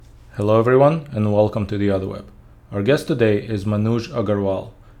Hello, everyone, and welcome to the Other Web. Our guest today is Manuj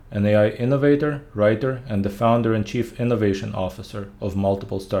Aggarwal, an AI innovator, writer, and the founder and chief innovation officer of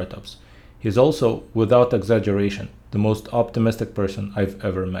multiple startups. He's also, without exaggeration, the most optimistic person I've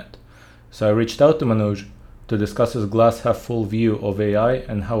ever met. So I reached out to Manuj to discuss his glass half full view of AI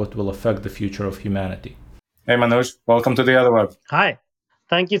and how it will affect the future of humanity. Hey, Manuj, welcome to the Other Web. Hi.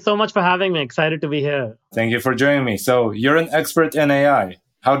 Thank you so much for having me. Excited to be here. Thank you for joining me. So, you're an expert in AI.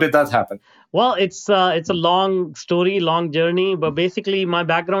 How did that happen? Well, it's a long story, long journey, but basically my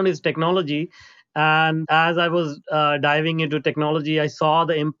background is technology, and as I was diving into technology, I saw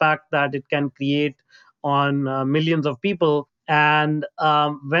the impact that it can create on millions of people. And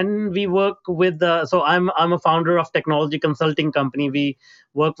when we work with so I'm a founder of technology consulting company. We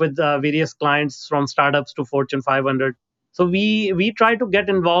work with various clients from startups to Fortune 500. So we try to get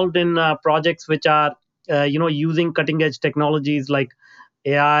involved in projects which are using cutting edge technologies like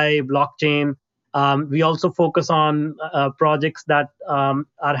AI, blockchain. We also focus on projects that are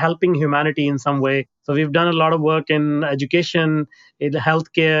helping humanity in some way. So we've done a lot of work in education, in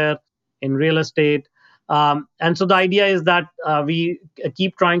healthcare, in real estate. And so the idea is that we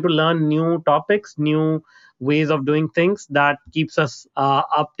keep trying to learn new topics, new ways of doing things that keeps us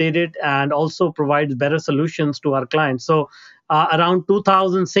updated and also provides better solutions to our clients. So around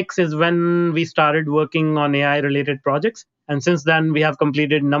 2006 is when we started working on AI related projects, and since then we have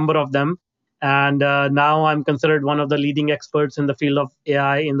completed a number of them. And now I'm considered one of the leading experts in the field of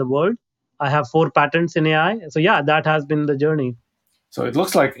AI in the world. I have 4 patents in AI. So yeah, that has been the journey. So it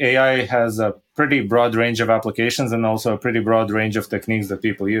looks like AI has a pretty broad range of applications and also a pretty broad range of techniques that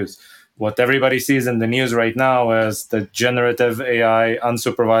people use. What everybody sees in the news right now is the generative AI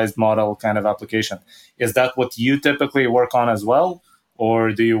unsupervised model kind of application. Is that what you typically work on as well?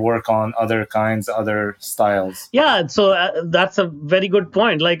 Or do you work on other kinds, other styles? Yeah, so that's a very good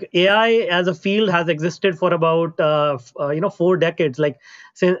point. Like AI as a field has existed for about 4 decades. Like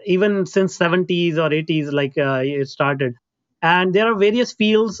even since 70s or 80s, like it started. And there are various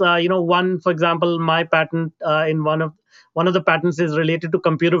fields. One, for example, my patent in one of the patents is related to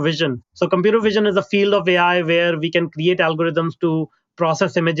computer vision. So computer vision is a field of AI where we can create algorithms to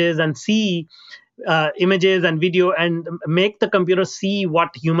process images and see images and video and make the computer see what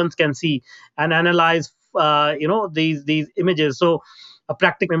humans can see and analyze these images. So a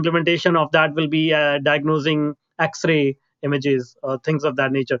practical implementation of that will be diagnosing x-ray images or things of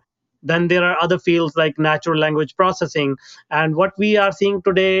that nature. Then there are other fields like natural language processing, and what we are seeing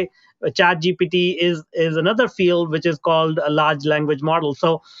today, chat gpt is another field which is called a large language model.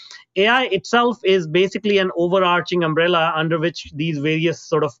 So AI itself is basically an overarching umbrella under which these various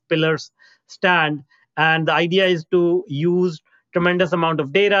sort of pillars stand. And the idea is to use tremendous amount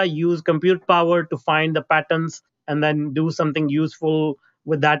of data, use compute power to find the patterns, and then do something useful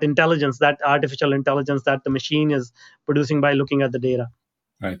with that intelligence, that artificial intelligence that the machine is producing by looking at the data.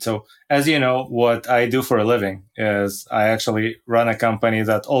 Right. So, as you know, what I do for a living is I actually run a company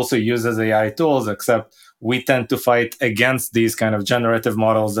that also uses AI tools, except we tend to fight against these kind of generative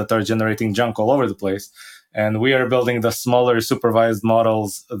models that are generating junk all over the place. And we are building the smaller supervised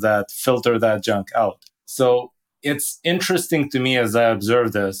models that filter that junk out. So, it's interesting to me as I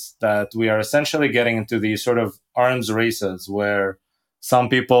observe this that we are essentially getting into these sort of arms races where some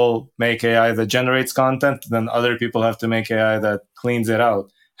people make AI that generates content, then other people have to make AI that cleans it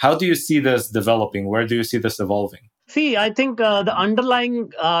out. How do you see this developing? Where do you see this evolving? See, I think the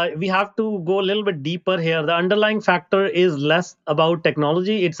underlying, we have to go a little bit deeper here. The underlying factor is less about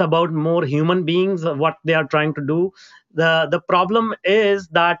technology, it's about more human beings, what they are trying to do. The problem is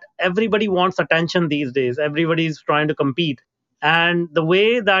that everybody wants attention these days, everybody is trying to compete. And the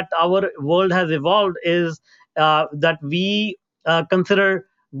way that our world has evolved is that we consider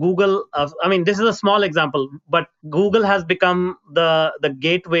Google. I mean, this is a small example, but Google has become the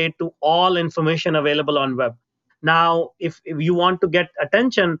gateway to all information available on web. Now if you want to get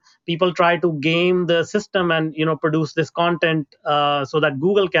attention, people try to game the system and produce this content so that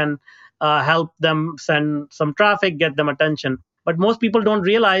Google can help them send some traffic, get them attention. But most people don't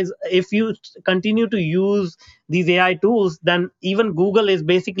realize if you continue to use these AI tools, then even Google is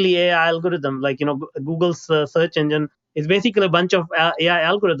basically AI algorithm. Like Google's search engine is basically a bunch of AI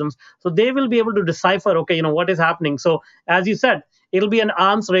algorithms. So they will be able to decipher, okay, what is happening. So as you said, it'll be an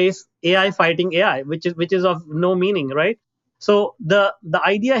arms race, AI fighting AI, which is of no meaning, right? So the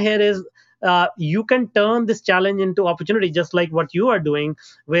idea here is you can turn this challenge into opportunity, just like what you are doing,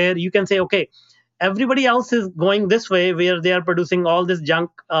 where you can say, okay, everybody else is going this way, where they are producing all this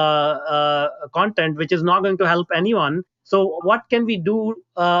junk content, which is not going to help anyone. So what can we do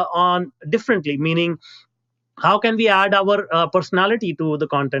on differently? Meaning, How can we add our personality to the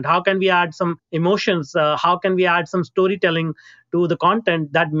content? How can we add some emotions? How can we add some storytelling to the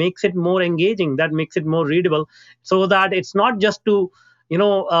content that makes it more engaging, that makes it more readable, so that it's not just to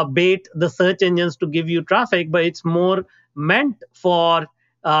bait the search engines to give you traffic, but it's more meant for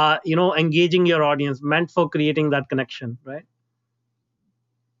engaging your audience, meant for creating that connection, right?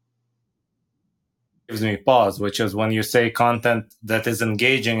 Gives me pause, which is when you say content that is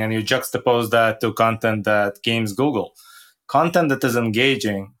engaging and you juxtapose that to content that games Google. Content that is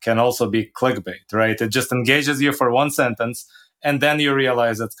engaging can also be clickbait, right? It just engages you for one sentence and then you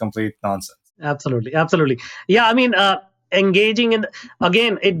realize it's complete nonsense. Absolutely, absolutely. Yeah, I mean, engaging in,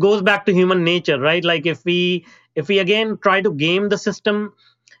 again, it goes back to human nature, right? Like if we again try to game the system,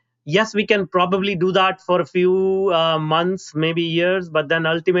 yes, we can probably do that for a few months, maybe years, but then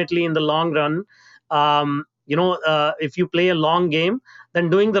ultimately in the long run, if you play a long game, then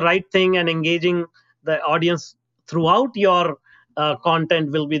doing the right thing and engaging the audience throughout your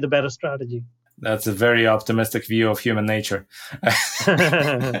content will be the better strategy. That's a very optimistic view of human nature.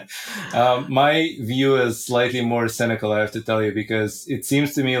 My view is slightly more cynical, I have to tell you, because it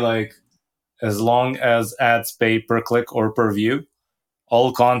seems to me like as long as ads pay per click or per view,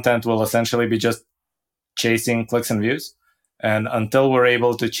 all content will essentially be just chasing clicks and views. And until we're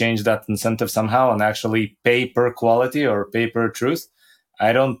able to change that incentive somehow and actually pay per quality or pay per truth,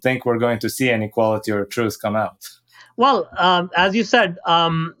 I don't think we're going to see any quality or truth come out. Well, as you said,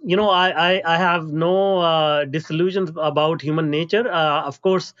 I have no disillusions about human nature. Of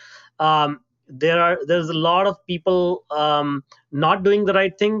course, there's a lot of people not doing the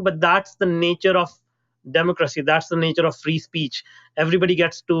right thing, but that's the nature of democracy. That's the nature of free speech. Everybody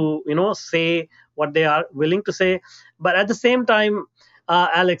gets to say what they are willing to say. But at the same time,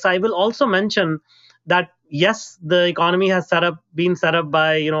 Alex, I will also mention that yes, the economy has been set up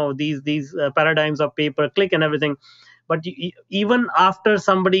by these paradigms of pay per click and everything, but even after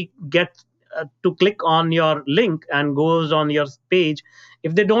somebody gets to click on your link and goes on your page,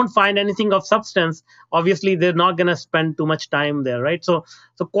 if they don't find anything of substance, obviously they're not going to spend too much time there, right? So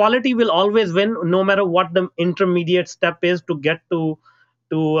quality will always win, no matter what the intermediate step is to get to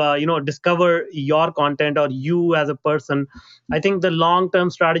discover your content or you as a person. I think the long term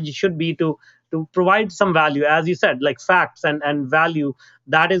strategy should be to provide some value, as you said, like facts and value.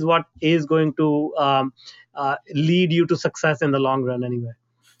 That is what is going to lead you to success in the long run anyway.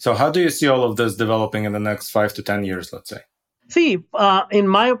 So, how do you see all of this developing in the next 5 to 10 years, let's say? See, in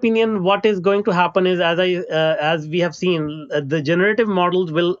my opinion, what is going to happen is, as we have seen, the generative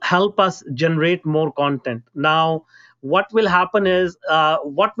models will help us generate more content. Now, what will happen is,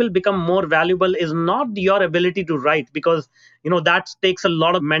 what will become more valuable is not your ability to write, because that takes a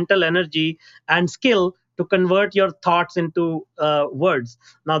lot of mental energy and skill to convert your thoughts into words.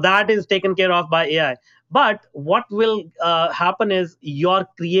 Now, that is taken care of by AI. But what will happen is your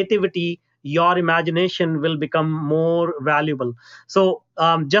creativity, your imagination will become more valuable. So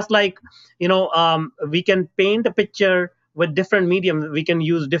just like we can paint a picture with different mediums, we can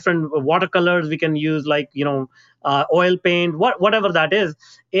use different watercolors, we can use like oil paint, whatever that is.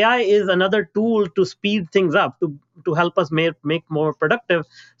 AI is another tool to speed things up, to help us make more productive.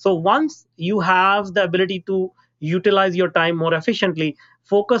 So once you have the ability to utilize your time more efficiently,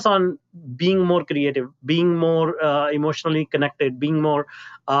 focus on being more creative, being more emotionally connected, being more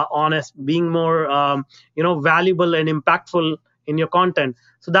honest, being more valuable and impactful in your content.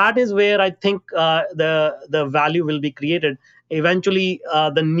 So that is where I think the value will be created eventually.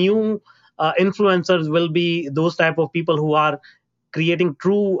 The new influencers will be those type of people who are creating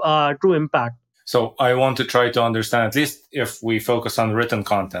true impact. So, I want to try to understand, at least if we focus on written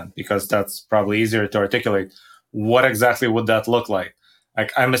content, because that's probably easier to articulate, what exactly would that look like?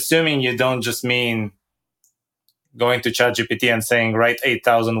 Like, I'm assuming you don't just mean going to ChatGPT and saying, write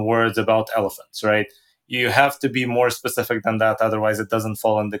 8,000 words about elephants, right? You have to be more specific than that. Otherwise, it doesn't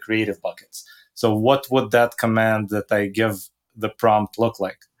fall in the creative buckets. So, what would that command that I give the prompt look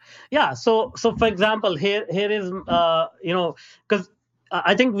like? Yeah, so for example, here is because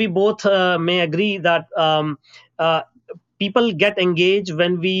I think we both may agree that uh, people get engaged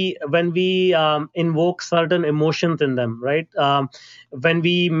when we invoke certain emotions in them, right? When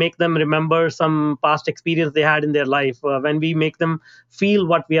we make them remember some past experience they had in their life, when we make them feel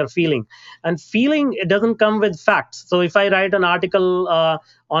what we are feeling. And feeling, it doesn't come with facts. So if I write an article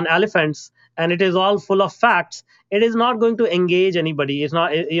on elephants and it is all full of facts, it is not going to engage anybody. It's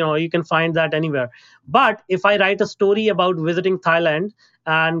not, you can find that anywhere. But if I write a story about visiting Thailand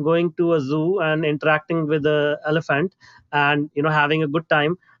and going to a zoo and interacting with the elephant and having a good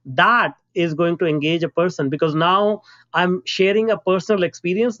time, that is going to engage a person, because now I'm sharing a personal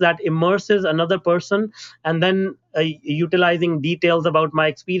experience that immerses another person, and then utilizing details about my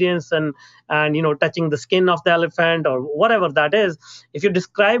experience, and touching the skin of the elephant or whatever that is. If you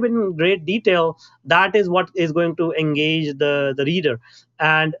describe it in great detail, that is what is going to engage the reader.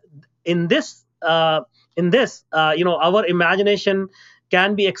 And in this our imagination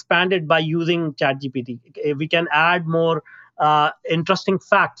can be expanded by using ChatGPT. We can add more interesting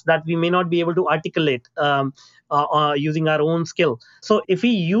facts that we may not be able to articulate using our own skill. So if we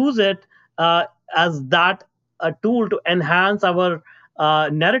use it as that a tool to enhance our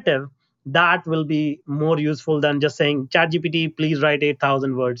narrative, that will be more useful than just saying, ChatGPT, please write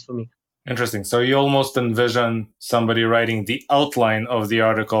 8,000 words for me. Interesting. So you almost envision somebody writing the outline of the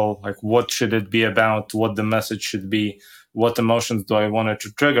article, like what should it be about, what the message should be, what emotions do I want it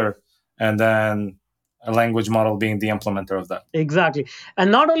to trigger, and then a language model being the implementer of that. Exactly.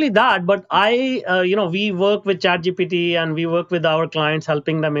 And not only that, but we work with ChatGPT and we work with our clients,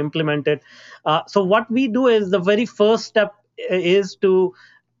 helping them implement it. So what we do is, the very first step is to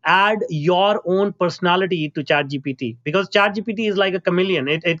add your own personality to ChatGPT, because ChatGPT is like a chameleon.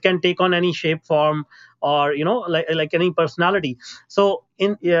 It can take on any shape, form, or like any personality. So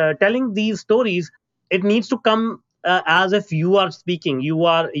in telling these stories, it needs to come as if you are speaking.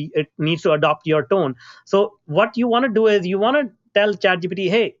 It needs to adopt your tone. So what you want to do is, you want to tell ChatGPT,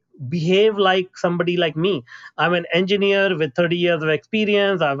 hey, behave like somebody like me. I'm an engineer with 30 years of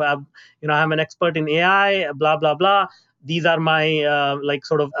experience. I'm an expert in AI, blah blah blah. These are my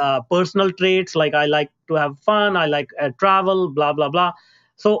personal traits. Like, I like to have fun. I like travel, blah blah blah.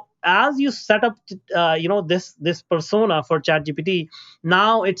 So as you set up this persona for ChatGPT,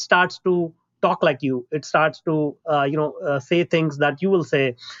 now it starts to talk like you. It starts to say things that you will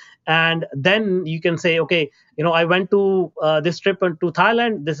say. And then you can say, okay, I went to this trip to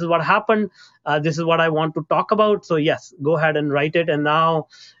Thailand. This is what happened. This is what I want to talk about. So yes, go ahead and write it. And now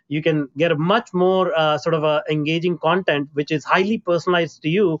you can get a much more engaging content, which is highly personalized to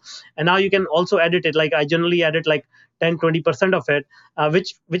you. And now you can also edit it. Like, I generally edit like 10-20% of it,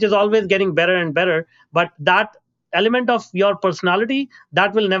 which is always getting better and better. But that element of your personality,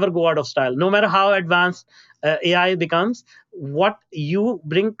 that will never go out of style, no matter how advanced AI becomes. What you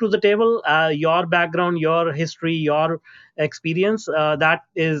bring to the table, your background, your history, your experience, that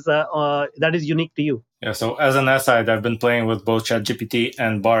is unique to you. Yeah, so as an aside, I've been playing with both ChatGPT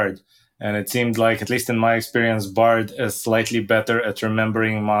and Bard, and it seemed like, at least in my experience, Bard is slightly better at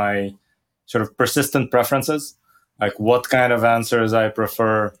remembering my sort of persistent preferences, like what kind of answers I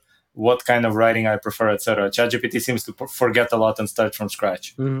prefer, what kind of writing I prefer, etc. ChatGPT seems to forget a lot and start from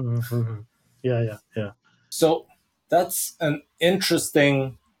scratch. Mm-hmm. Yeah, yeah, yeah. So that's an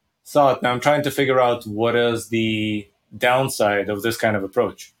interesting thought. Now I'm trying to figure out what is the downside of this kind of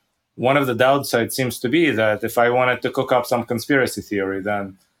approach. One of the downsides seems to be that if I wanted to cook up some conspiracy theory,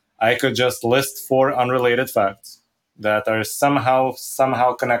 then I could just list four unrelated facts that are somehow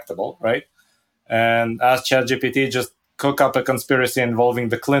connectable, right? And ask ChatGPT just cook up a conspiracy involving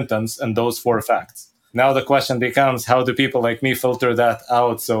the Clintons and those four facts. Now the question becomes, how do people like me filter that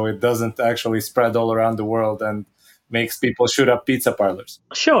out so it doesn't actually spread all around the world and makes people shoot up pizza parlors?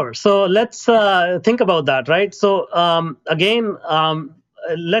 Sure. So let's think about that, right? So again,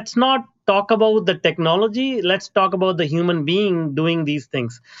 let's not talk about the technology. Let's talk about the human being doing these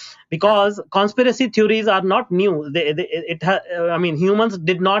things, because conspiracy theories are not new. Humans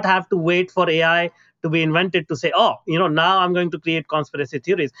did not have to wait for AI to be invented to say, oh, now I'm going to create conspiracy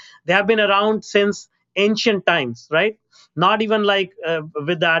theories. They have been around since ancient times, right? Not even like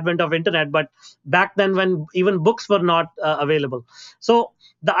with the advent of internet, but back then, when even books were not available. So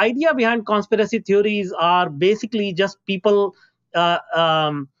the idea behind conspiracy theories are basically just people,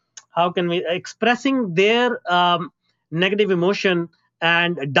 how can we expressing their negative emotion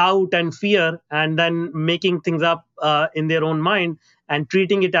and doubt and fear, and then making things up in their own mind and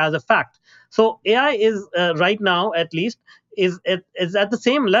treating it as a fact. So AI is right now, at least, is at the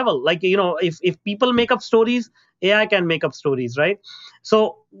same level. Like, if people make up stories, AI can make up stories, right?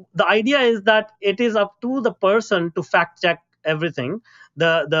 So the idea is that it is up to the person to fact check everything.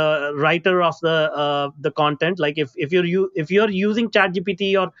 The writer of the content, like, if you're using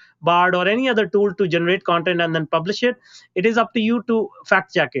ChatGPT or Bard or any other tool to generate content and then publish it, it is up to you to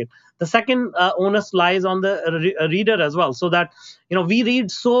fact check it. The second onus lies on the reader as well, so that we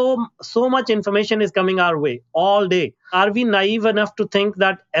read so much information is coming our way all day. Are we naive enough to think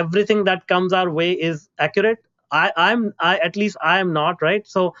that everything that comes our way is accurate? I at least I am not, right?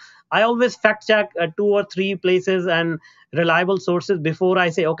 So I always fact check two or three places and reliable sources before I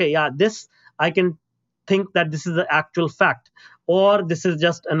say, okay, yeah, this I can think that this is the actual fact, or this is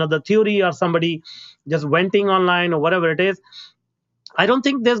just another theory, or somebody just venting online, or whatever it is. I don't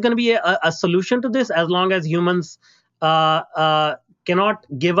think there's going to be a solution to this as long as humans cannot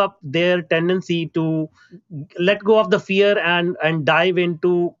give up their tendency to let go of the fear and dive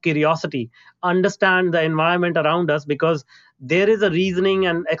into curiosity, understand the environment around us, because there is a reasoning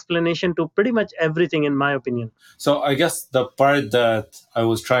and explanation to pretty much everything, in my opinion. So I guess the part that I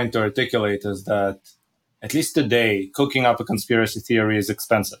was trying to articulate is that at least today, cooking up a conspiracy theory is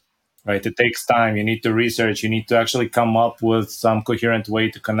expensive, right? It takes time. You need to research. You need to actually come up with some coherent way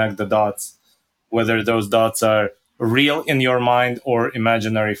to connect the dots, whether those dots are real in your mind or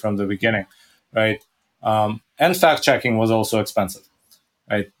imaginary from the beginning, right? And fact checking was also expensive,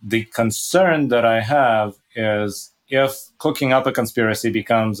 right? The concern that I have is if cooking up a conspiracy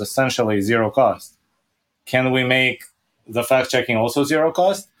becomes essentially zero cost, can we make the fact checking also zero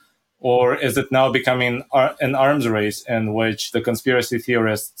cost? Or is it now becoming an arms race in which the conspiracy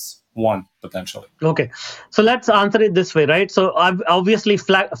theorists won potentially? Okay, so let's answer it this way, right? So obviously,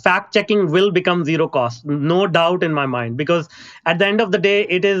 fact checking will become zero cost, no doubt in my mind, because at the end of the day,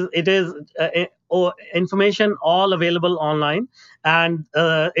 it is information all available online, and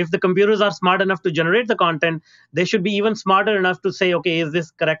if the computers are smart enough to generate the content, they should be even smarter enough to say, okay, is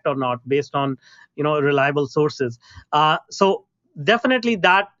this correct or not, based on reliable sources. So definitely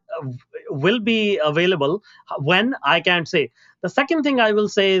that will be available. When, I can't say. The second thing I will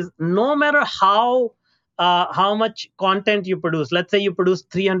say is, no matter how much content you produce, let's say you produce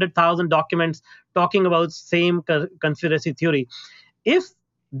 300,000 documents talking about same conspiracy theory, if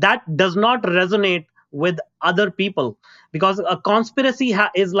that does not resonate with other people, because a conspiracy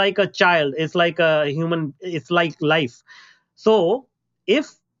is like a child, it's like a human, it's like life. So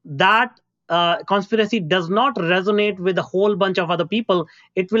if that conspiracy does not resonate with a whole bunch of other people,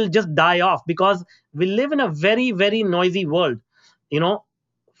 it will just die off, because we live in a very, very noisy world. you know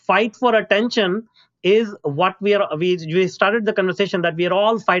Fight for attention is what we started the conversation, that we are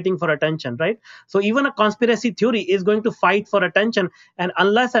all fighting for attention, right? So even a conspiracy theory is going to fight for attention, and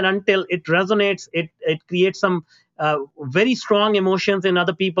unless and until it resonates, it creates some very strong emotions in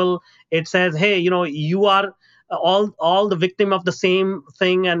other people. It says, hey, you are all the victim of the same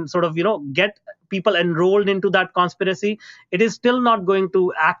thing, and sort of get people enrolled into that conspiracy. It is still not going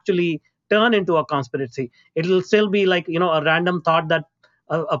to actually turn into a conspiracy. It will still be like a random thought that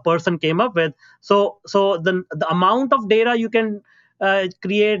a person came up with. So the amount of data you can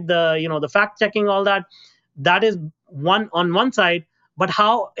create, the fact checking, all that, that is one on one side. But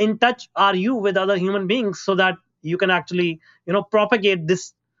how in touch are you with other human beings, so that you can actually propagate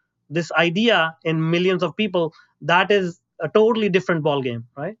this idea in millions of people? That is a totally different ball game,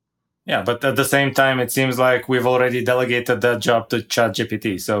 right? Yeah, but at the same time, it seems like we've already delegated that job to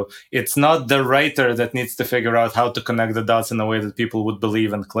ChatGPT. So it's not the writer that needs to figure out how to connect the dots in a way that people would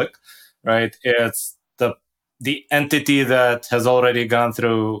believe and click, right? It's the entity that has already gone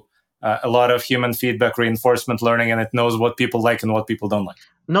through a lot of human feedback reinforcement learning, and it knows what people like and what people don't like.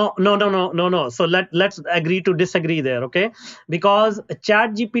 No, no, no, no, no, no. So let's agree to disagree there, okay? Because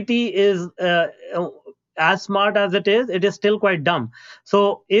Chat GPT is as smart as it is still quite dumb.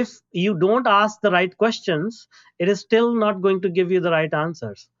 So if you don't ask the right questions, it is still not going to give you the right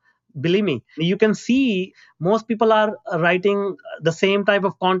answers. Believe me, you can see most people are writing the same type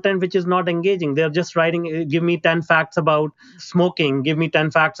of content which is not engaging. They're just writing, give me 10 facts about smoking, give me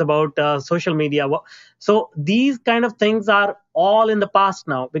 10 facts about social media. So these kind of things are all in the past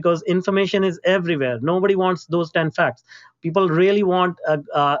now, because information is everywhere. Nobody wants those 10 facts. People really want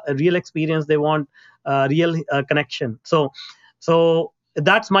a real experience. They want a real connection. So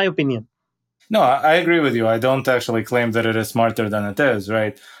that's my opinion. No, I agree with you. I don't actually claim that it is smarter than it is,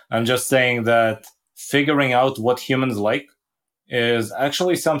 right? I'm just saying that figuring out what humans like is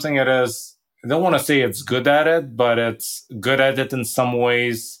actually something that is, I don't want to say it's good at it, but it's good at it in some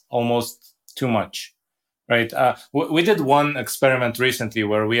ways almost too much, right? We did one experiment recently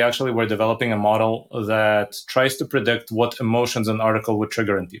where we actually were developing a model that tries to predict what emotions an article would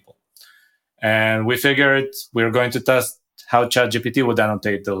trigger in people. And we figured we were going to test how ChatGPT would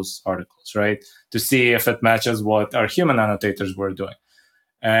annotate those articles, right? To see if it matches what our human annotators were doing.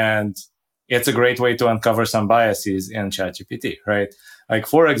 And it's a great way to uncover some biases in ChatGPT, right? Like,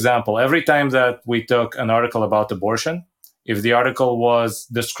 for example, every time that we took an article about abortion, if the article was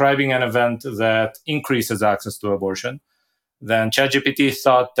describing an event that increases access to abortion, then ChatGPT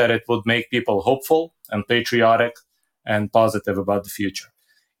thought that it would make people hopeful and patriotic and positive about the future.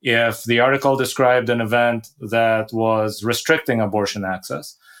 If the article described an event that was restricting abortion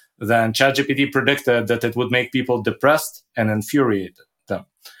access, then ChatGPT predicted that it would make people depressed and infuriated them.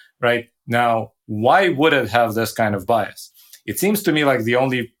 right? Now, why would it have this kind of bias? It seems to me like the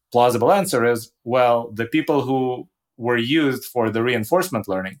only plausible answer is, well, the people who were used for the reinforcement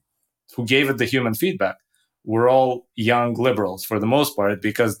learning, who gave it the human feedback, were all young liberals for the most part,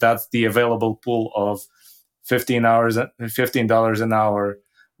 because that's the available pool of 15 hours, $15 an hour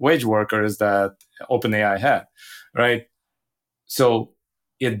wage workers that OpenAI had, right? So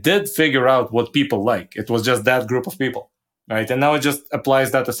it did figure out what people like. It was just that group of people, right? And now it just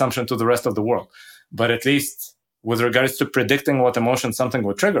applies that assumption to the rest of the world. But at least with regards to predicting what emotion something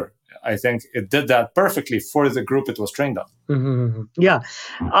would trigger, I think it did that perfectly for the group it was trained on. Yeah,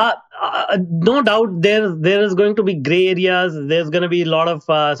 no doubt there is going to be gray areas. There's going to be a lot of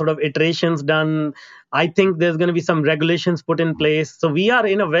sort of iterations done. I think there's going to be some regulations put in place. So we are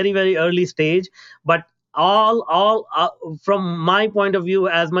in a very very early stage, but all from my point of view,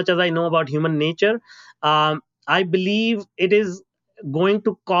 as much as I know about human nature, I believe it is going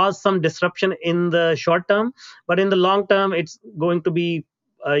to cause some disruption in the short term, but in the long term, it's going to be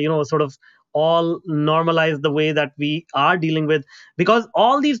sort of all normalize the way that we are dealing with, because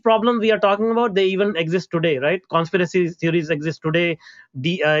all these problems we are talking about, they even exist today, right? Conspiracy theories exist today,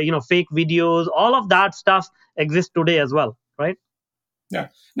 the fake videos, all of that stuff exists today as well, right? Yeah.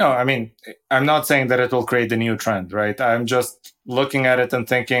 No, I mean, I'm not saying that it will create a new trend, right? I'm just looking at it and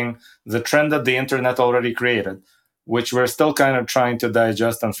thinking the trend that the internet already created, which we're still kind of trying to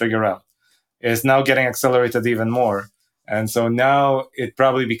digest and figure out, is now getting accelerated even more. And so now it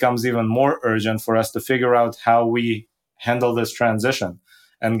probably becomes even more urgent for us to figure out how we handle this transition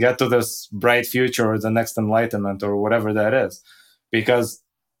and get to this bright future or the next enlightenment or whatever that is. Because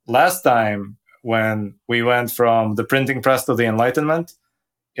last time when we went from the printing press to the enlightenment,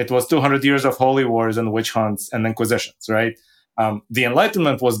 it was 200 years of holy wars and witch hunts and inquisitions, right? The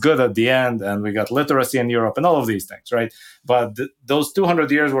Enlightenment was good at the end, and we got literacy in Europe and all of these things, right? But those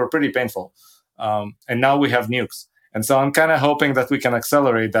 200 years were pretty painful. And now we have nukes. And so I'm kind of hoping that we can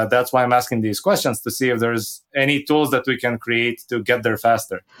accelerate that. That's why I'm asking these questions to see if there's any tools that we can create to get there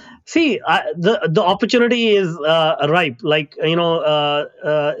faster. See, the opportunity is ripe. Like the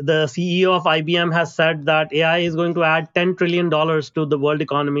CEO of IBM has said that AI is going to add $10 trillion to the world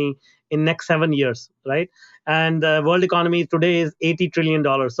economy in next 7 years, right? And the world economy today is $80 trillion.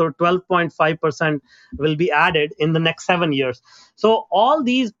 So 12.5% will be added in the next 7 years. So all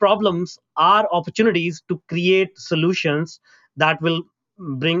these problems are opportunities to create solutions that will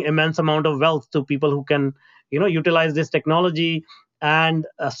bring immense amount of wealth to people who can utilize this technology and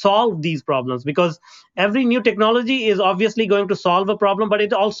solve these problems, because every new technology is obviously going to solve a problem, but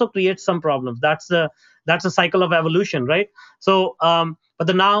it also creates some problems. That's a cycle of evolution, right? So but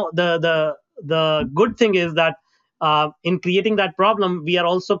the good thing is that in creating that problem, we are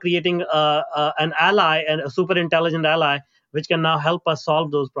also creating an ally, and a super intelligent ally, which can now help us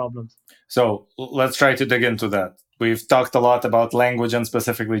solve those problems. So let's try to dig into that. We've talked a lot about language and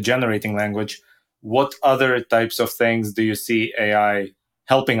specifically generating language. What other types of things do you see AI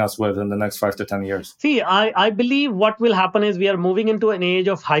helping us with in the next 5 to 10 years? See, I believe what will happen is we are moving into an age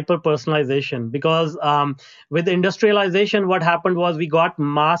of hyper personalization, because with industrialization, what happened was we got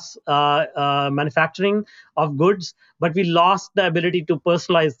mass manufacturing of goods, but we lost the ability to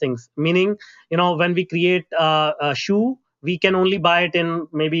personalize things. Meaning, when we create a shoe, we can only buy it in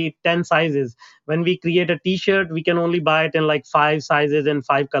maybe 10 sizes. When we create a t-shirt, we can only buy it in like 5 sizes and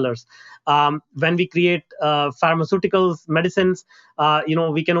 5 colors. When we create pharmaceuticals, medicines,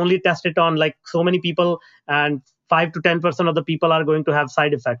 we can only test it on like so many people, and 5 to 10% of the people are going to have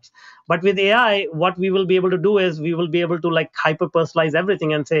side effects. But with AI, what we will be able to do is we will be able to like hyper personalize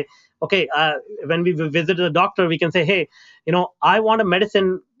everything and say, okay, when we visit a doctor, we can say, hey, I want a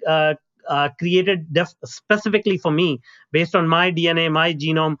medicine created specifically for me based on my DNA, my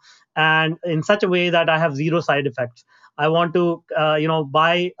genome, and in such a way that I have zero side effects. I want to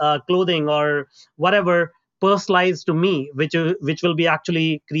buy clothing or whatever personalized to me, which will be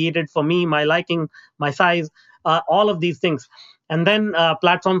actually created for me, my liking, my size, all of these things. And then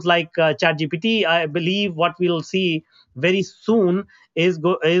platforms like ChatGPT, I believe what we'll see very soon is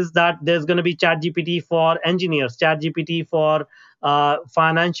that there's going to be ChatGPT for engineers, ChatGPT for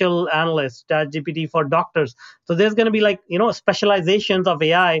financial analysts, ChatGPT for doctors. So there's going to be like specializations of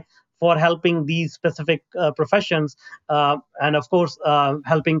AI for helping these specific professions, and of course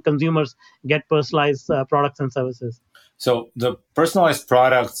helping consumers get personalized products and services. So the personalized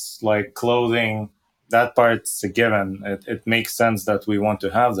products like clothing, that part's a given. It makes sense that we want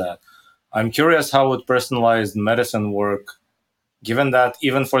to have that. I'm curious how would personalized medicine work, given that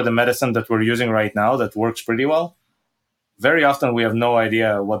even for the medicine that we're using right now that works pretty well, very often we have no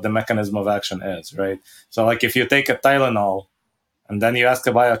idea what the mechanism of action is, right? So like if you take a Tylenol, And then you ask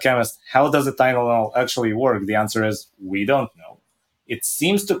a biochemist, how does a Tylenol actually work? The answer is, we don't know. It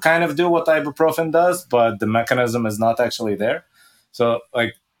seems to kind of do what ibuprofen does, but the mechanism is not actually there. So,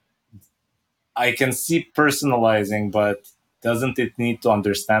 like, I can see personalizing, but doesn't it need to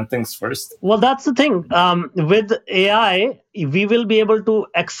understand things first? Well, that's the thing. With AI, we will be able to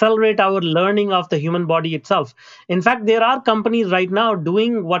accelerate our learning of the human body itself. In fact, there are companies right now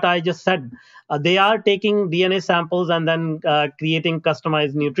doing what I just said. They are taking DNA samples and then creating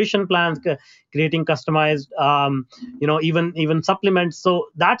customized nutrition plans, creating customized, even supplements. So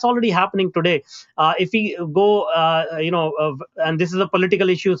that's already happening today. If we go, and this is a political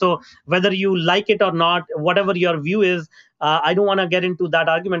issue, so whether you like it or not, whatever your view is, I don't want to get into that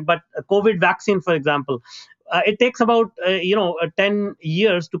argument, but a COVID vaccine, for example, it takes about 10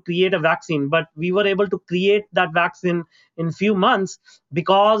 years to create a vaccine, but we were able to create that vaccine in few months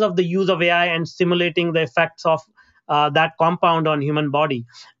because of the use of AI and simulating the effects of that compound on human body,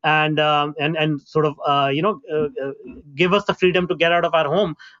 and sort of give us the freedom to get out of our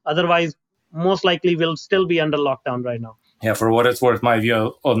home. Otherwise, most likely we'll still be under lockdown right now. Yeah, for what it's worth, my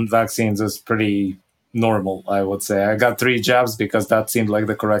view on vaccines is pretty normal, I would say. I got 3 jabs because that seemed like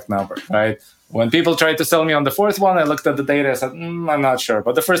the correct number, right? When people tried to sell me on the fourth one, I looked at the data. I said, I'm not sure.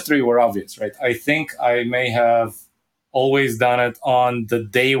 But the first 3 were obvious, right? I think I may have always done it on the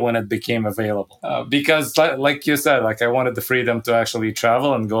day when it became available. Because, like you said, like I wanted the freedom to actually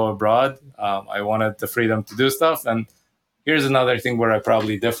travel and go abroad. I wanted the freedom to do stuff. And here's another thing where I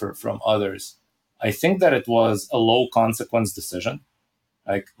probably differ from others. I think that it was a low consequence decision.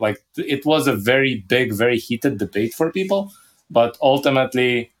 Like it was a very big, very heated debate for people, but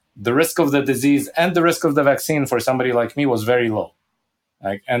ultimately the risk of the disease and the risk of the vaccine for somebody like me was very low.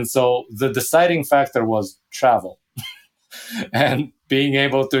 And so the deciding factor was travel and being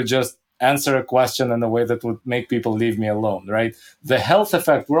able to just answer a question in a way that would make people leave me alone, right? The health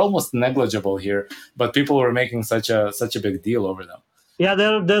effect were almost negligible here, but people were making such a big deal over them. Yeah,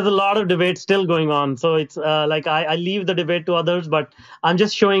 there's a lot of debate still going on. So it's like I leave the debate to others, but I'm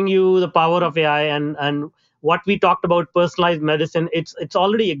just showing you the power of AI, and what we talked about personalized medicine. It's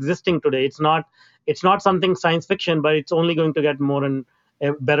already existing today. It's not something science fiction, but it's only going to get more and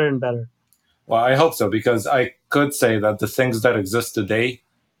better and better. Well, I hope so, because I could say that the things that exist today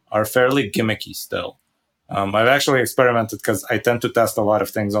are fairly gimmicky still. I've actually experimented because I tend to test a lot of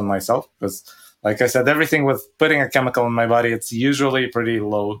things on myself. Because, like I said, everything with putting a chemical in my body, it's usually pretty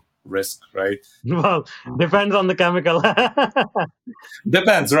low risk, right? Well, depends on the chemical.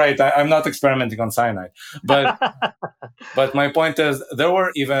 Depends, right? I'm not experimenting on cyanide, but my point is, there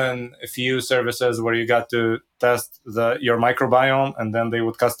were even a few services where you got to test your microbiome, and then they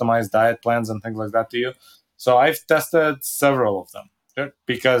would customize diet plans and things like that to you. So I've tested several of them, sure,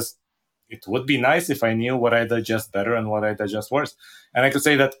 because it would be nice if I knew what I digest better and what I digest worse. And I could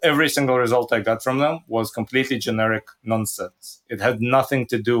say that every single result I got from them was completely generic nonsense. It had nothing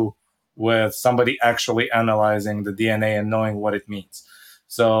to do with somebody actually analyzing the DNA and knowing what it means.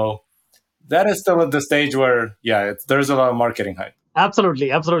 So that is still at the stage where, yeah, there's a lot of marketing hype.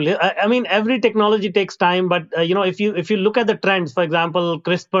 Absolutely, absolutely. I mean, every technology takes time, but if you look at the trends, for example,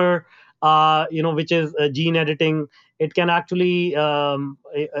 CRISPR, which is gene editing, it can actually,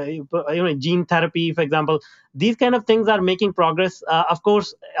 gene therapy, for example, these kind of things are making progress. Of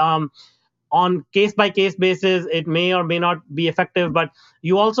course, on case by case basis, it may or may not be effective, but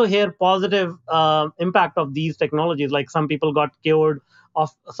you also hear positive impact of these technologies. Like some people got cured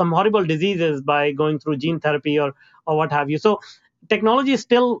of some horrible diseases by going through gene therapy or what have you. So technology is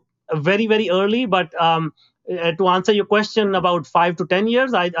still very very early, but to answer your question, about 5 to 10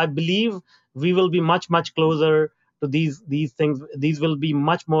 years, I believe we will be much closer to these things. These will be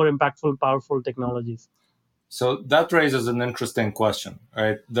much more impactful, powerful technologies. So that raises an interesting question,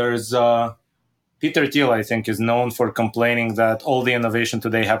 right? There's Peter Thiel, I think, is known for complaining that all the innovation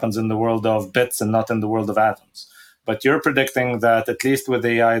today happens in the world of bits and not in the world of atoms. But you're predicting that at least with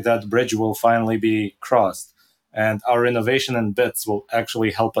AI, that bridge will finally be crossed, and our innovation in bits will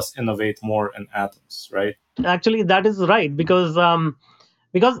actually help us innovate more in atoms, right? Actually, that is right, because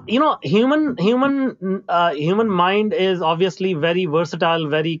human mind is obviously very versatile,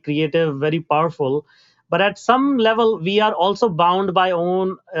 very creative, very powerful, but at some level we are also bound by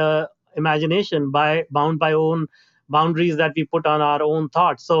own imagination, by bound by own boundaries that we put on our own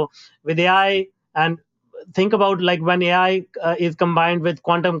thoughts. So with AI, and think about like when AI is combined with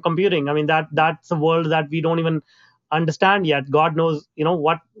quantum computing, I mean, that's a world that we don't even understand yet. God knows,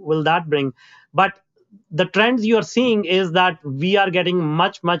 what will that bring. But the trends you are seeing is that we are getting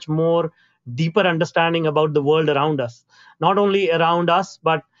much more deeper understanding about the world around us, not only around us,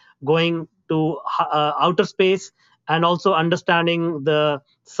 but going to outer space, and also understanding the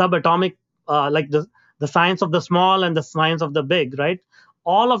subatomic, like the science of the small and the science of the big, right?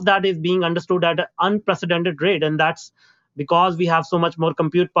 All of that is being understood at an unprecedented rate, and that's because we have so much more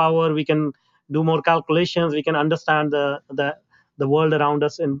compute power. We can do more calculations. We can understand the world around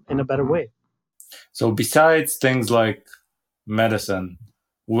us in a better way. So besides things like medicine,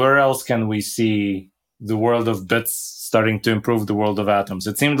 where else can we see the world of bits starting to improve the world of atoms?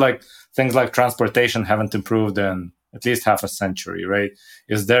 It seemed like things like transportation haven't improved in at least half a century, right?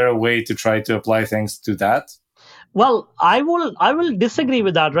 Is there a way to try to apply things to that? Well, I will disagree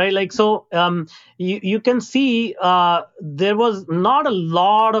with that, right? Like, so you can see there was not a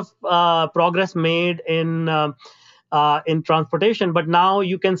lot of progress made in transportation, but now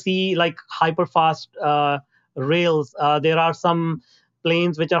you can see like hyper fast rails. There are some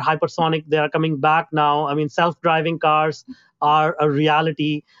planes which are hypersonic. They are coming back now. I mean, self-driving cars are a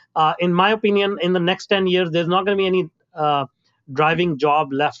reality. In my opinion, in the next 10 years, there's not going to be any driving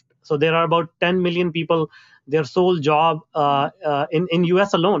job left. So there are about 10 million people, their sole job in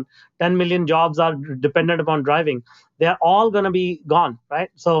US alone, 10 million jobs are dependent upon driving. They're all going to be gone,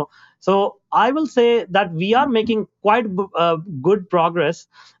 right? So I will say that we are making quite good progress,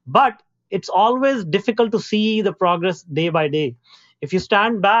 but it's always difficult to see the progress day by day. If you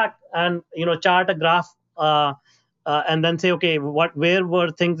stand back and chart a graph, and then say, okay, where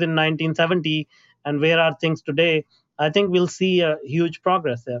were things in 1970 and where are things today? I think we'll see a huge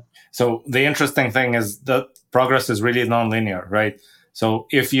progress there. So the interesting thing is that progress is really nonlinear, right? So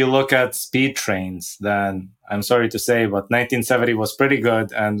if you look at speed trains, then I'm sorry to say, but 1970 was pretty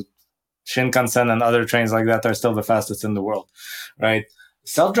good, and Shinkansen and other trains like that are still the fastest in the world, right?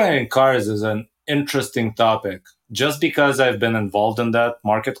 Self-driving cars is an interesting topic just because I've been involved in that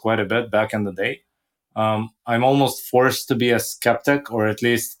market quite a bit back in the day. I'm almost forced to be a skeptic, or at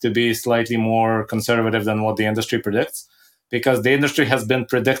least to be slightly more conservative than what the industry predicts, because the industry has been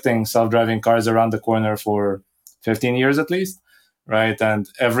predicting self-driving cars around the corner for 15 years at least, right? And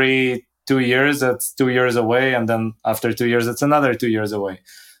every 2 years, it's 2 years away, and then after 2 years, it's another 2 years away.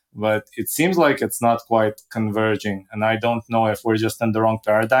 But it seems like it's not quite converging, and I don't know if we're just in the wrong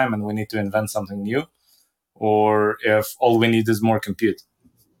paradigm and we need to invent something new, or if all we need is more compute.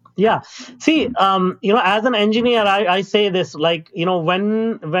 Yeah, see, as an engineer, I say this, like,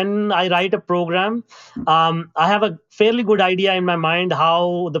 when I write a program, I have a fairly good idea in my mind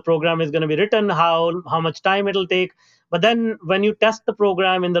how the program is going to be written, how much time it'll take. But then when you test the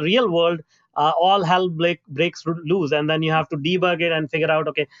program in the real world, all hell breaks loose, and then you have to debug it and figure out,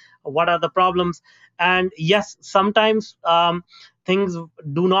 okay, what are the problems. And yes, sometimes things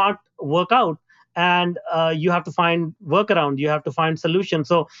do not work out, and you have to find workaround, you have to find solutions.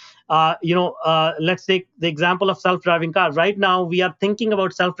 So let's take the example of self-driving car. Right now we are thinking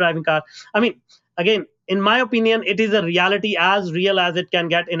about self-driving car. I mean, again, in my opinion, it is a reality as real as it can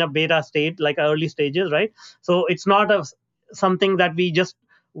get in a beta state, like early stages, right? So it's not something that we just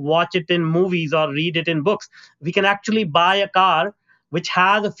watch it in movies or read it in books. We can actually buy a car which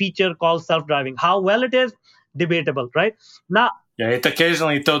has a feature called self-driving. How well it is, debatable, right? Now, Yeah, it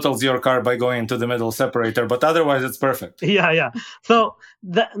occasionally totals your car by going into the middle separator, but otherwise it's perfect. yeah. So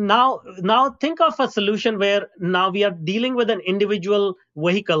now think of a solution where now we are dealing with an individual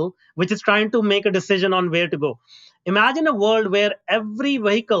vehicle which is trying to make a decision on where to go. Imagine a world where every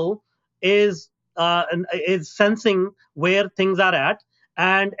vehicle is is sensing where things are at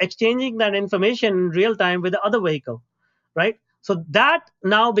and exchanging that information in real time with the other vehicle, right? So that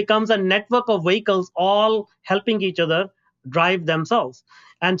now becomes a network of vehicles all helping each other drive themselves.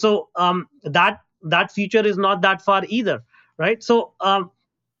 And so that future is not that far either, right? So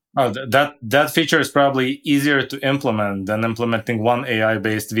Oh, that feature is probably easier to implement than implementing one AI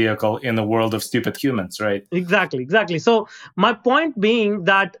based vehicle in a world of stupid humans, right? exactly. So my point being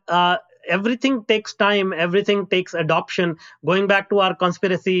that everything takes time, everything takes adoption. Going back to our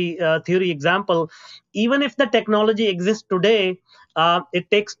conspiracy theory example, even if the technology exists today,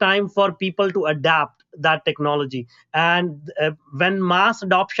 it takes time for people to adapt that technology. And when mass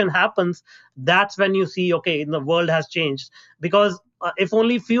adoption happens, that's when you see, okay, the world has changed. Because if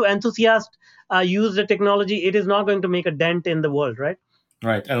only few enthusiasts use the technology, it is not going to make a dent in the world, right?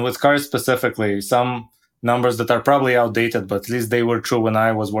 Right. And with cars specifically, some numbers that are probably outdated, but at least they were true when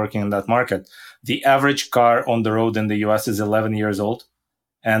I was working in that market. The average car on the road in the US is 11 years old.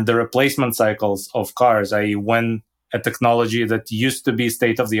 And the replacement cycles of cars, i.e., when a technology that used to be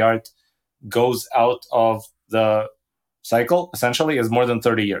state of the art goes out of the cycle, essentially, is more than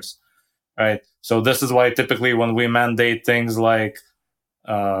 30 years. Right. So this is why typically when we mandate things like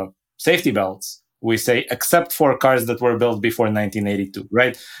safety belts, we say, except for cars that were built before 1982,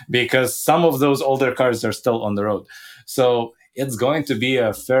 right? Because some of those older cars are still on the road. So it's going to be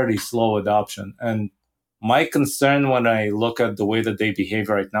a fairly slow adoption. And my concern when I look at the way that they behave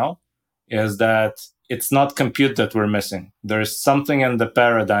right now is that it's not compute that we're missing. There's something in the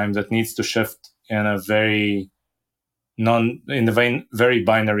paradigm that needs to shift in a very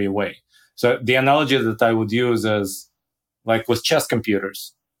binary way. So the analogy that I would use is like with chess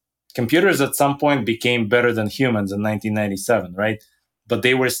computers. Computers at some point became better than humans in 1997, right? But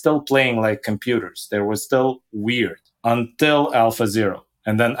they were still playing like computers. They were still weird until Alpha Zero.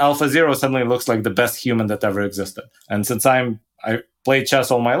 And then Alpha Zero suddenly looks like the best human that ever existed. And since I played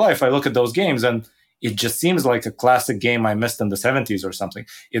chess all my life, I look at those games and it just seems like a classic game I missed in the 70s or something.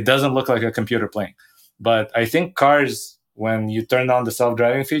 It doesn't look like a computer playing. But I think cars, when you turn on the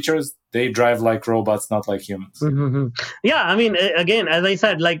self-driving features, they drive like robots, not like humans. Mm-hmm. Yeah, I mean, again, as I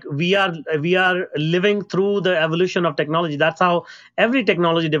said, like we are living through the evolution of technology. That's how every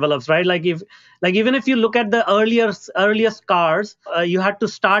technology develops, right? Like even if you look at the earliest cars, you had to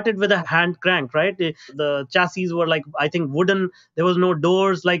start it with a hand crank, right? The chassis were like, I think, wooden. There was no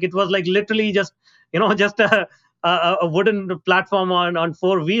doors. Like it was like literally just just a wooden platform on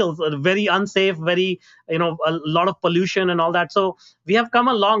four wheels. Very unsafe, very a lot of pollution and all that. So we have come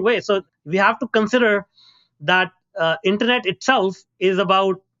a long way. So we have to consider that internet itself is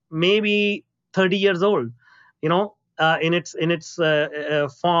about maybe 30 years old, in its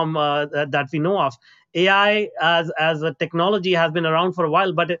form that we know of. AI as a technology has been around for a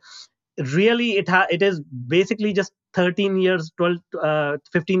while, but really it is basically just 13 years, 12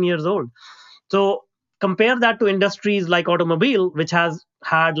 15 years old. So compare that to industries like automobile, which has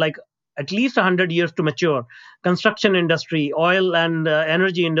had like at least 100 years to mature, construction industry, oil and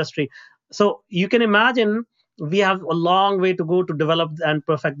energy industry. So you can imagine we have a long way to go to develop and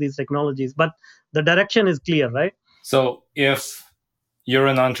perfect these technologies, but the direction is clear, right? So if you're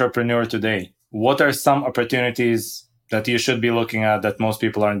an entrepreneur today, what are some opportunities that you should be looking at that most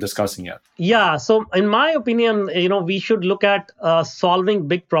people aren't discussing yet? Yeah, so in my opinion, we should look at solving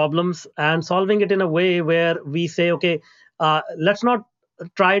big problems and solving it in a way where we say, okay, let's not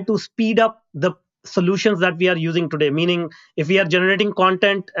try to speed up the solutions that we are using today. Meaning, if we are generating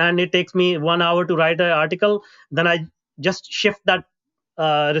content and it takes me 1 hour to write an article, then I just shift that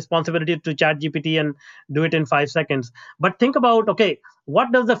responsibility to chat gpt and do it in 5 seconds. But think about, okay,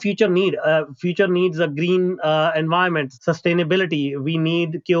 what does the future need? Future needs a green environment, sustainability. We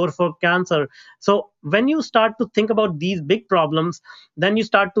need cure for cancer. So when you start to think about these big problems, then you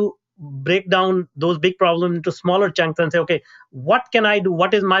start to break down those big problems into smaller chunks and say, okay, what can I do?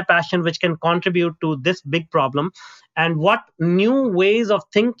 What is my passion which can contribute to this big problem? And what new ways of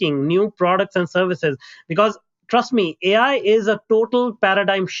thinking, new products and services? Because trust me, AI is a total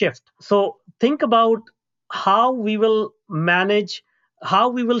paradigm shift. So think about how we will manage, how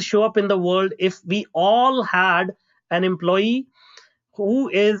we will show up in the world if we all had an employee who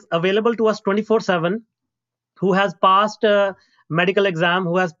is available to us 24/7, who has passed a medical exam,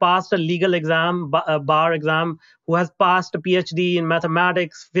 who has passed a legal exam, a bar exam, who has passed a PhD in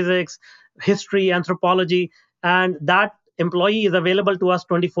mathematics, physics, history, anthropology, and that employee is available to us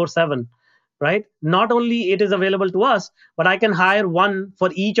 24/7, right? Not only it is available to us, but I can hire one for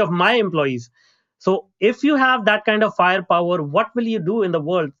each of my employees. So if you have that kind of firepower, what will you do in the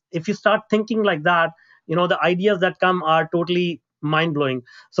world? If you start thinking like that, the ideas that come are totally mind blowing.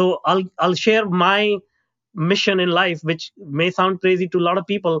 So I'll share my mission in life, which may sound crazy to a lot of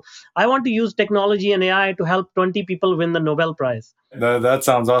people. I want to use technology and AI to help 20 people win the Nobel Prize. That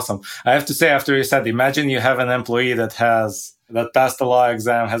sounds awesome. I have to say, after you said, imagine you have an employee that passed the law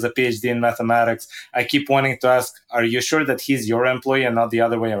exam, has a PhD in mathematics. I keep wanting to ask, are you sure that he's your employee and not the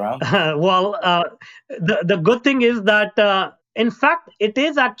other way around? Well, the good thing is that in fact it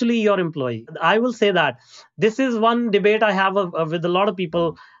is actually your employee. I will say that this is one debate I have with a lot of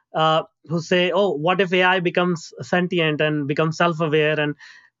people who say, oh, what if AI becomes sentient and becomes self-aware and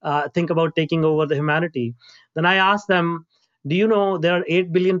think about taking over the humanity? Then I ask them, do you know there are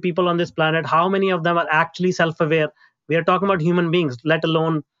 8 billion people on this planet? How many of them are actually self-aware? We are talking about human beings, let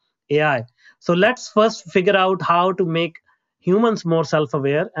alone AI. So let's first figure out how to make humans more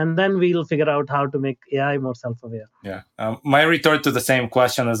self-aware, and then we'll figure out how to make AI more self-aware. Yeah. My retort to the same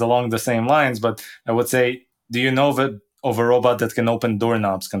question is along the same lines, but I would say, do you know of a robot that can open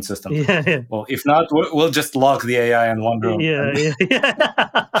doorknobs consistently? Yeah, yeah. Well, if not, we'll just lock the AI in one room. Yeah, yeah,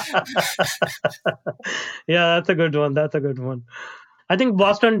 yeah. Yeah, that's a good one. That's a good one. I think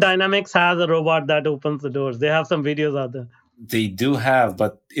Boston Dynamics has a robot that opens the doors. They have some videos out there. They do have,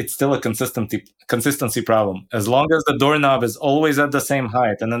 but it's still a consistency problem. As long as the doorknob is always at the same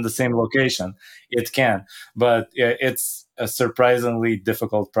height and in the same location, it can. But it's a surprisingly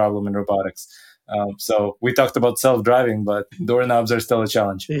difficult problem in robotics. So we talked about self-driving, but doorknobs are still a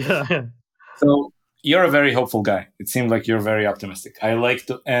challenge. Yeah. So you're a very hopeful guy. It seemed like you're very optimistic. I like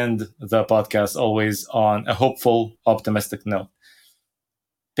to end the podcast always on a hopeful, optimistic note.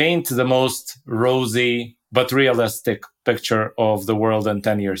 Paint the most rosy but realistic picture of the world in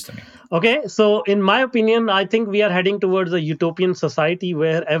 10 years to me. Okay, so in my opinion, I think we are heading towards a utopian society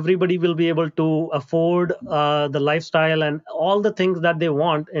where everybody will be able to afford the lifestyle and all the things that they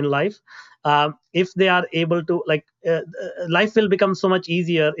want in life. If they are able to, life will become so much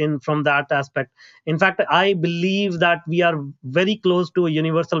easier in from that aspect. In fact, I believe that we are very close to a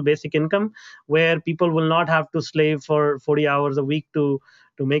universal basic income where people will not have to slave for 40 hours a week to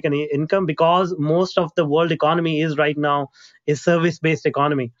make any income, because most of the world economy is right now is service based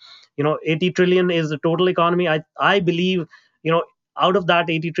economy. 80 trillion is the total economy. I believe, out of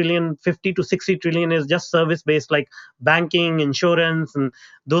that 80 trillion, 50 to 60 trillion is just service based, like banking, insurance, and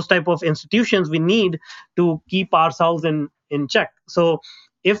those type of institutions we need to keep ourselves in check. So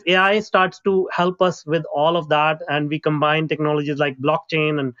if AI starts to help us with all of that, and we combine technologies like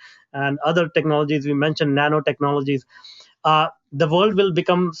blockchain and other technologies we mentioned, nanotechnologies, the world will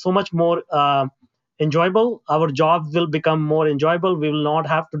become so much more enjoyable. Our jobs will become more enjoyable. We will not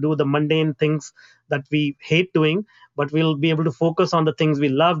have to do the mundane things that we hate doing, but we'll be able to focus on the things we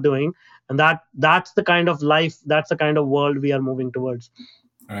love doing. And that's the kind of life, that's the kind of world we are moving towards.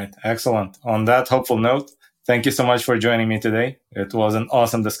 All right, excellent. On that hopeful note, thank you so much for joining me today. It was an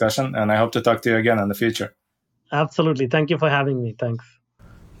awesome discussion, and I hope to talk to you again in the future. Absolutely. Thank you for having me. Thanks.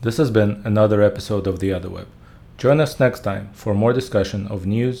 This has been another episode of The Other Web. Join us next time for more discussion of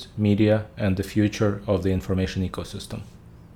news, media, and the future of the information ecosystem.